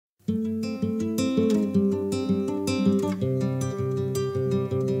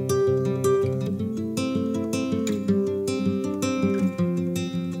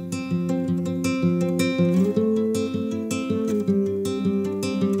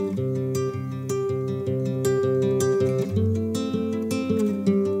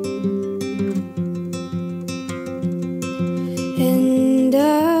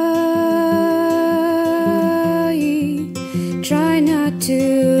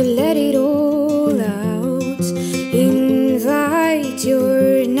let it all out. Invite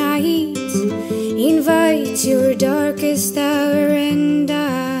your night, invite your darkest hour, and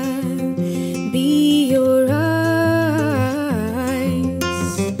I'll be your eyes.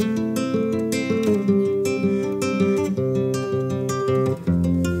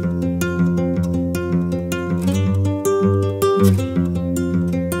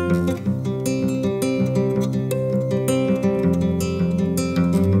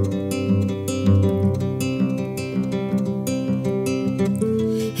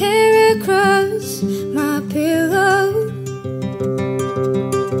 Hair across my pillow,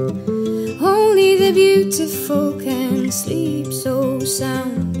 only the beautiful can sleep so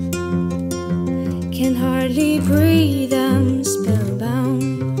sound. Can hardly breathe, I'm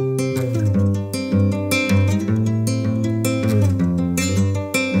spellbound.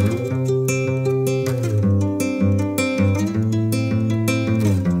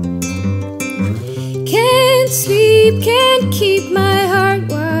 Can't sleep, can't keep my heart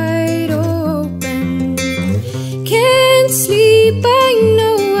wide open. Can't sleep, I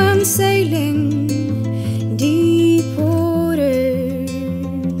know I'm sailing deep water.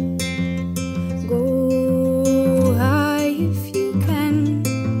 Go high if you can.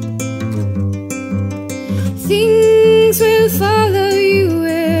 Things will follow you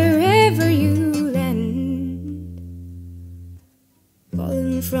wherever you land.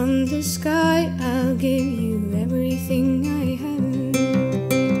 Falling from the sky, I'll give you everything I have.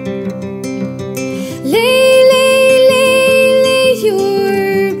 Lay, lay, lay, lay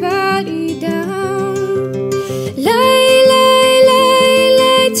your body down. Lie, lie, lie,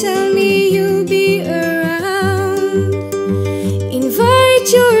 lie, tell me you'll be around. Invite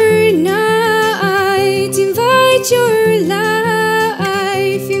your night, invite your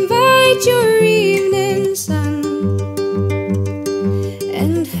life, invite your evening sun,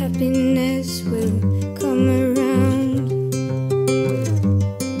 and happiness will come around.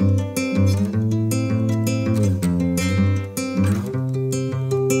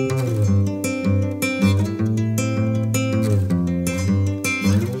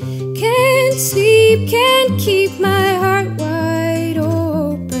 Can't sleep, can't keep my heart wide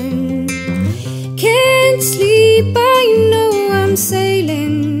open. Can't sleep, I know I'm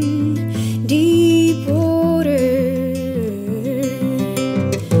sailing deep water.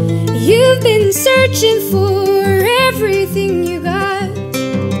 You've been searching for everything you got.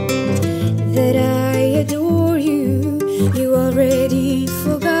 That I adore you, you already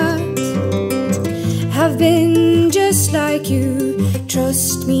forgot. I've been just like you,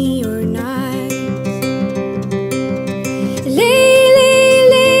 trust me or not. Lay, lay,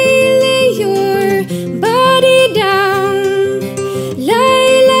 lay, lay your body down.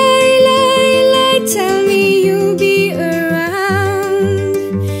 Lie, lie, lie, lie, tell me you'll be around.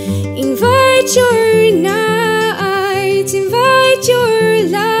 Invite your